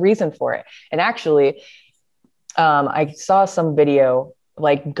and there's a reason for it. And actually, I saw some video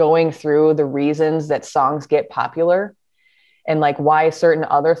like going through the reasons that songs get popular and like why certain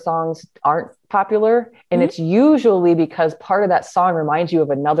other songs aren't popular. And it's usually because part of that song reminds you of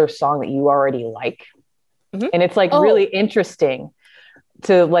another song that you already like. And it's like really interesting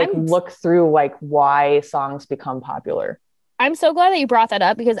to like look through like why songs become popular. I'm so glad that you brought that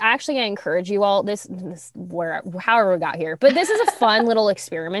up because actually I encourage you all however we got here, but this is a fun little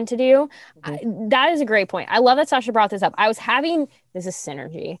experiment to do. That is a great point. I love that Sasha brought this up. This is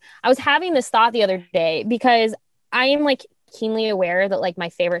synergy. I was having this thought the other day because I am like keenly aware that like my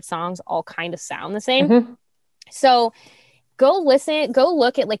favorite songs all kind of sound the same. So go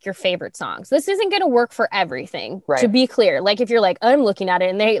look at like your favorite songs. This isn't going to work for everything, to be clear. Like if you're like, I'm looking at it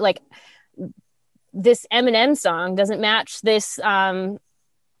and they like this Eminem song doesn't match this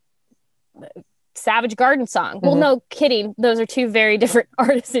Savage Garden song. Well, no kidding. Those are two very different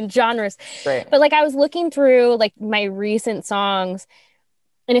artists and genres. But like I was looking through like my recent songs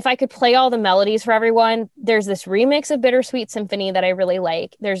and if I could play all the melodies for everyone, there's this remix of Bittersweet Symphony that I really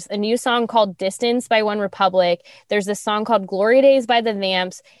like. There's a new song called Distance by One Republic. There's this song called Glory Days by the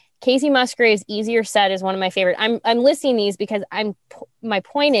Vamps. Kacey Musgrave's Easier Said is one of my favorite. I'm listing these because my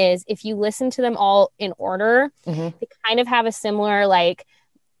point is if you listen to them all in order, they kind of have a similar like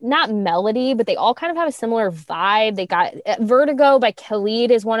not melody, but they all kind of have a similar vibe. They got Vertigo by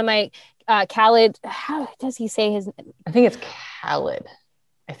Khalid is one of my Khaled, how does he say his? I think it's Khaled.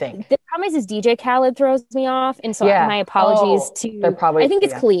 I think. The problem is DJ Khaled throws me off, and so Yeah. my apologies Oh, to. they're probably- I think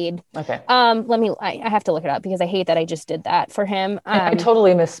it's yeah. Khalid. Okay. I have to look it up because I hate that I just did that for him. I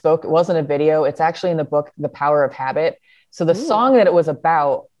totally misspoke. It wasn't a video. It's actually in the book, The Power of Habit. So the song that it was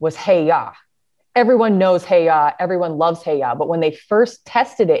about was Hey Ya. Everyone knows Hey Ya. Everyone loves Hey Ya. But when they first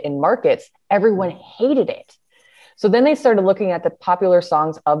tested it in markets, everyone hated it. So then they started looking at the popular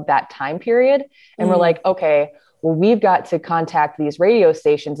songs of that time period and we're like, okay, well, we've got to contact these radio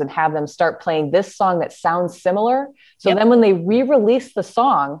stations and have them start playing this song that sounds similar. So then when they re-released the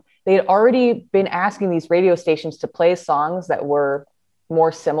song, they had already been asking these radio stations to play songs that were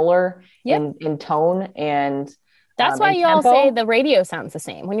more similar in tone and that's why you all say the radio sounds the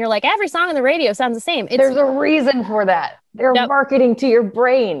same. When you're like, every song on the radio sounds the same. There's a reason for that. They're marketing to your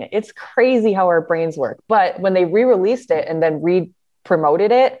brain. It's crazy how our brains work. But when they re-released it and then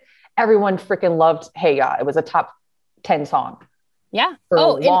re-promoted it, everyone freaking loved Hey Ya. It was a top 10 song. Yeah. For a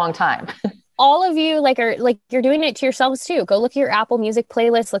long time. All of you you're doing it to yourselves too. Go look at your Apple Music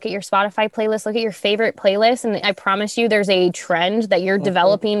playlist, look at your Spotify playlist, look at your favorite playlist. And I promise you there's a trend that you're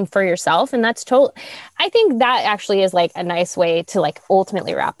developing for yourself. And that's I think that actually is like a nice way to like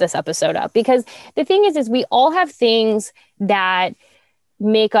ultimately wrap this episode up, because the thing is we all have things that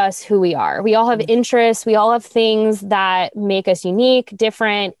make us who we are. We all have interests. We all have things that make us unique,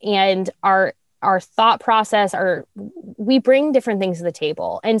 different, and our thought process, we bring different things to the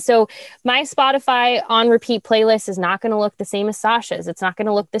table. And so my Spotify on repeat playlist is not going to look the same as Sasha's. It's not going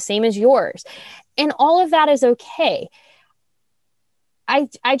to look the same as yours. And all of that is okay.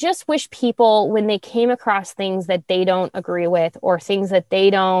 I just wish people, when they came across things that they don't agree with or things that they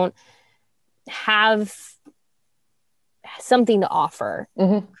don't have something to offer,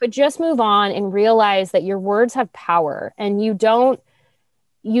 could just move on and realize that your words have power, and you don't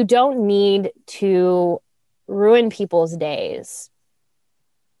need to ruin people's days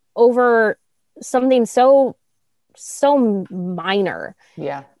over something so minor.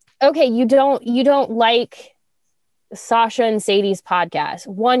 Yeah. Okay, you don't like Sasha and Sadie's podcast.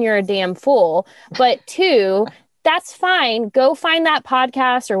 One, you're a damn fool, but two, that's fine. Go find that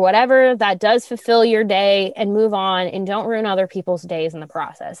podcast or whatever that does fulfill your day and move on, and don't ruin other people's days in the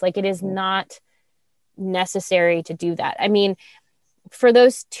process. Like, it is not necessary to do that. I mean, for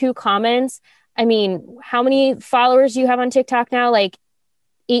those two comments, I mean, how many followers do you have on TikTok now? Like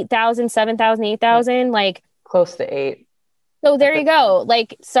 8,000, 7,000, 8,000, like close to 8. So there you go.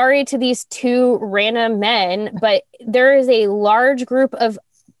 Like, sorry to these two random men, but there is a large group of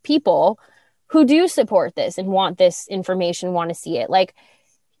people who do support this and want this information, want to see it. Like,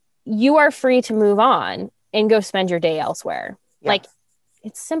 you are free to move on and go spend your day elsewhere. Yes. Like,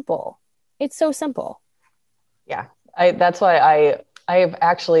 it's simple. It's so simple. Yeah. That's why I have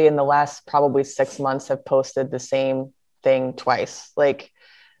actually in the last probably 6 months have posted the same thing twice. Like,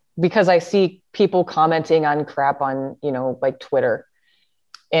 because I see people commenting on crap on, like Twitter.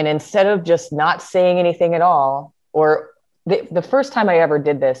 And instead of just not saying anything at all, or the first time I ever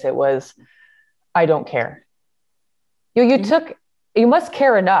did this, it was, I don't care. You must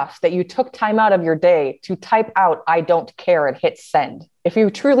care enough that you took time out of your day to type out, I don't care, and hit send. If you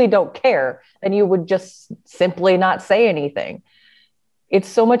truly don't care, then you would just simply not say anything. It's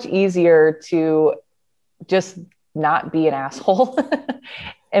so much easier to just not be an asshole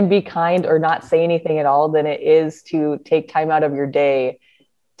and be kind or not say anything at all than it is to take time out of your day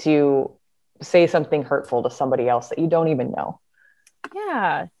to say something hurtful to somebody else that you don't even know.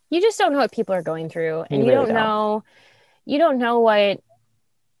 Yeah. You just don't know what people are going through, and you don't know what,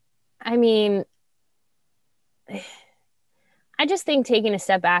 I mean, I just think taking a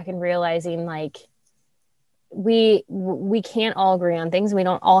step back and realizing like we can't all agree on things. We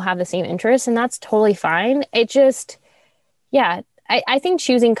don't all have the same interests, and that's totally fine. It just, yeah, I think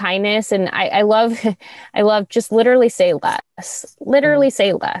choosing kindness, and I love just literally say less.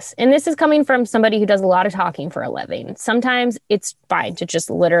 And this is coming from somebody who does a lot of talking for a living. Sometimes it's fine to just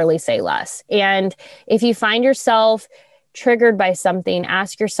literally say less. And if you find yourself triggered by something,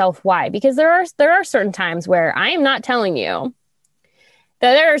 ask yourself why, because there are certain times where I am not telling you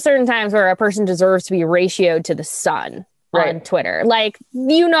that there are certain times where a person deserves to be ratioed to the sun. Right. On Twitter. Like,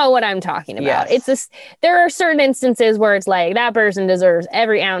 you know what I'm talking about. Yes. There are certain instances where it's like that person deserves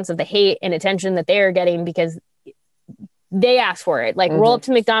every ounce of the hate and attention that they're getting because they asked for it. Like, roll up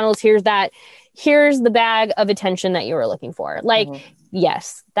to McDonald's, here's the bag of attention that you were looking for. Like,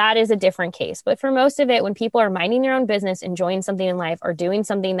 yes, that is a different case. But for most of it, when people are minding their own business, enjoying something in life, or doing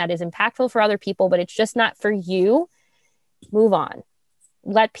something that is impactful for other people, but it's just not for you, move on.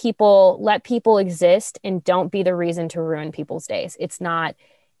 Let people exist, and don't be the reason to ruin people's days. It's not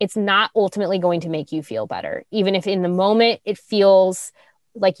it's not ultimately going to make you feel better. Even if in the moment it feels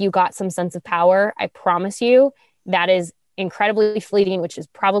like you got some sense of power, I promise you that is incredibly fleeting, which is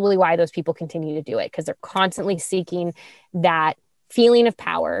probably why those people continue to do it, because they're constantly seeking that feeling of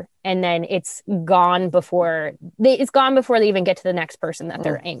power, and then it's gone before they even get to the next person that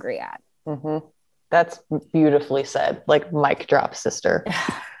they're angry at. Mm-hmm. That's beautifully said. Like, mic drop, sister.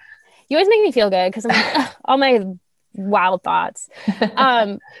 You always make me feel good because I'm like, all my wild thoughts.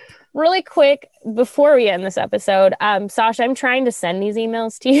 Really quick before we end this episode, Sasha, I'm trying to send these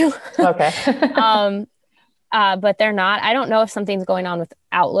emails to you. Okay. But they're not. I don't know if something's going on with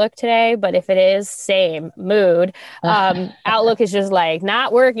Outlook today, but if it is, same mood. Outlook is just like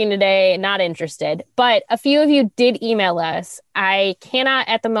not working today, not interested. But a few of you did email us. I cannot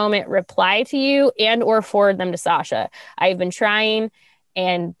at the moment reply to you and or forward them to Sasha. I've been trying,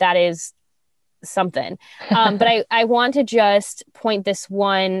 and that is something. But I want to just point this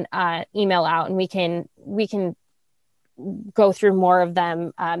one email out, and we can go through more of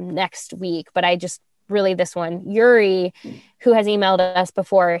them next week. But I just really, this one, Yuri, who has emailed us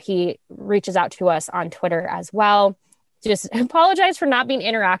before, he reaches out to us on Twitter as well. Just apologize for not being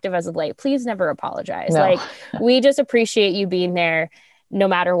interactive as of late. Please never apologize. No. We just appreciate you being there no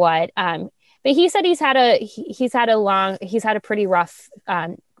matter what. But he said he's had a pretty rough,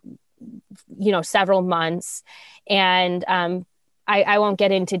 several months. And I won't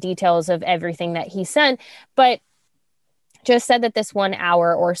get into details of everything that he sent, but just said that this 1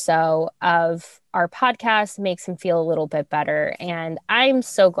 hour or so of our podcast makes him feel a little bit better. And I'm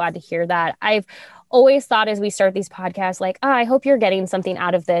so glad to hear that. I've always thought as we start these podcasts, like, I hope you're getting something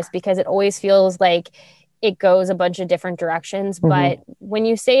out of this, because it always feels like it goes a bunch of different directions. Mm-hmm. But when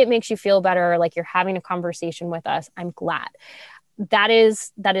you say it makes you feel better, like you're having a conversation with us, I'm glad. That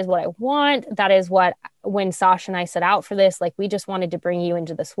is what I want. That is what, when Sasha and I set out for this, like, we just wanted to bring you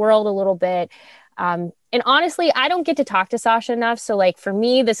into this world a little bit. And honestly, I don't get to talk to Sasha enough. So like, for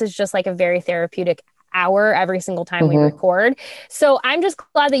me, this is just like a very therapeutic hour every single time we record. So I'm just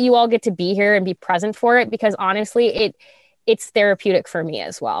glad that you all get to be here and be present for it, because honestly, it's therapeutic for me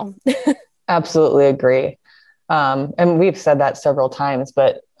as well. Absolutely agree. And we've said that several times,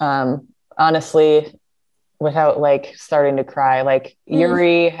 but honestly, without like starting to cry, like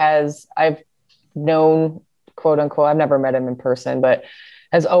Yuri I've known, quote unquote, I've never met him in person, but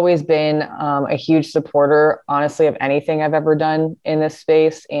has always been a huge supporter, honestly, of anything I've ever done in this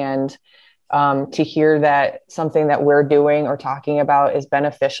space. And to hear that something that we're doing or talking about is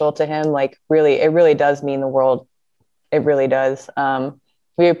beneficial to him, like, really, it really does mean the world. It really does.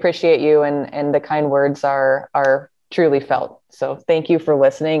 We appreciate you, and the kind words are truly felt. So thank you for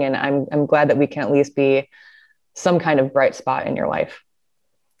listening. And I'm glad that we can at least be some kind of bright spot in your life.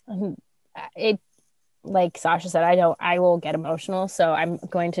 Like Sasha said, I will get emotional. So I'm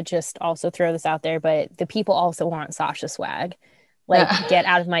going to just also throw this out there, but the people also want Sasha swag. Like, get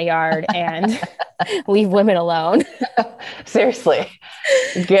out of my yard and leave women alone. Seriously.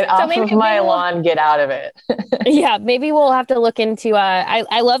 Get off of my lawn, get out of it. Yeah, maybe we'll have to look into,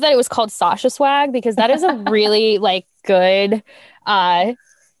 I love that it was called Sasha swag, because that is a really like good,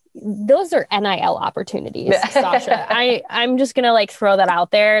 those are NIL opportunities, Sasha. I'm just going to like throw that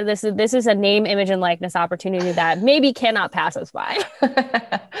out there. This is a name, image, and likeness opportunity that maybe cannot pass us by.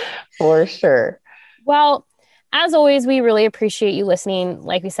 For sure. Well, as always, we really appreciate you listening.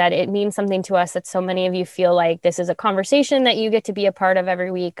 Like we said, it means something to us that so many of you feel like this is a conversation that you get to be a part of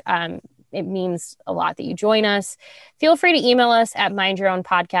every week. It means a lot that you join us. Feel free to email us at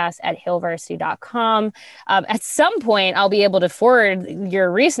mindyourownpodcast@hailvarsity.com. At some point, I'll be able to forward your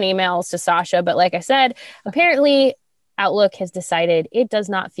recent emails to Sasha. But like I said, apparently Outlook has decided it does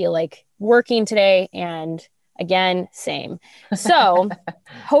not feel like working today. And again, same. So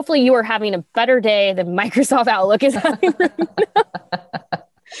hopefully you are having a better day than Microsoft Outlook is having right now.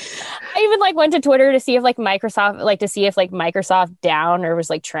 I even like went to Twitter to see if Microsoft down or was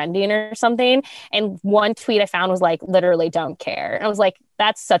like trending or something. And one tweet I found was like, literally don't care. And I was like,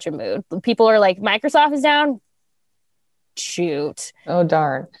 that's such a mood. People are like, Microsoft is down. Shoot. Oh,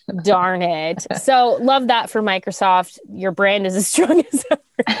 darn. Darn it. So love that for Microsoft. Your brand is as strong as ever.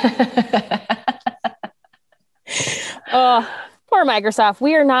 Oh, poor Microsoft.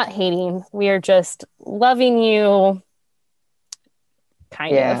 We are not hating. We are just loving you.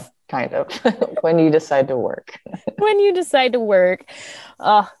 Kind of. When you decide to work.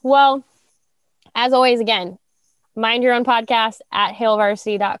 Well, as always, again, mind your own podcast at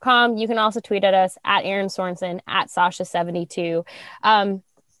hailvarsity.com. You can also tweet at us at Erin Sorensen, at Sasha72.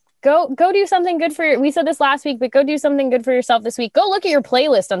 go do something good we said this last week, but go do something good for yourself this week. Go look at your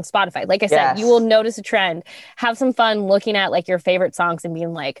playlist on Spotify. Like I said, you will notice a trend. Have some fun looking at like your favorite songs and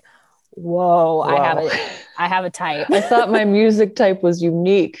being like, whoa. I have a type. I thought my music type was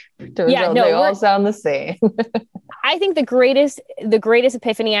unique. Turns out they all sound the same. I think the greatest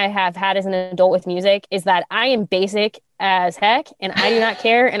epiphany I have had as an adult with music is that I am basic as heck and I do not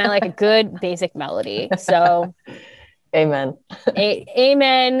care. And I like a good basic melody. So amen.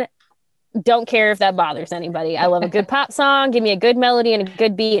 Amen. Don't care if that bothers anybody. I love a good pop song. Give me a good melody and a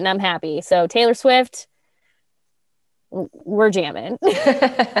good beat and I'm happy. So Taylor Swift, we're jamming.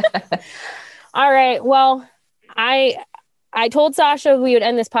 All right. Well, I told Sasha we would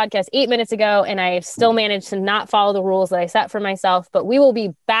end this podcast 8 minutes ago, and I have still managed to not follow the rules that I set for myself, but we will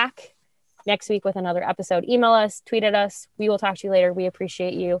be back next week with another episode. Email us, tweet at us. We will talk to you later. We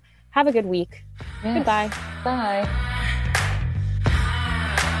appreciate you. Have a good week. Yes. Goodbye. Bye.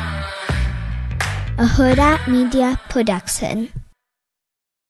 A Huda Media Production.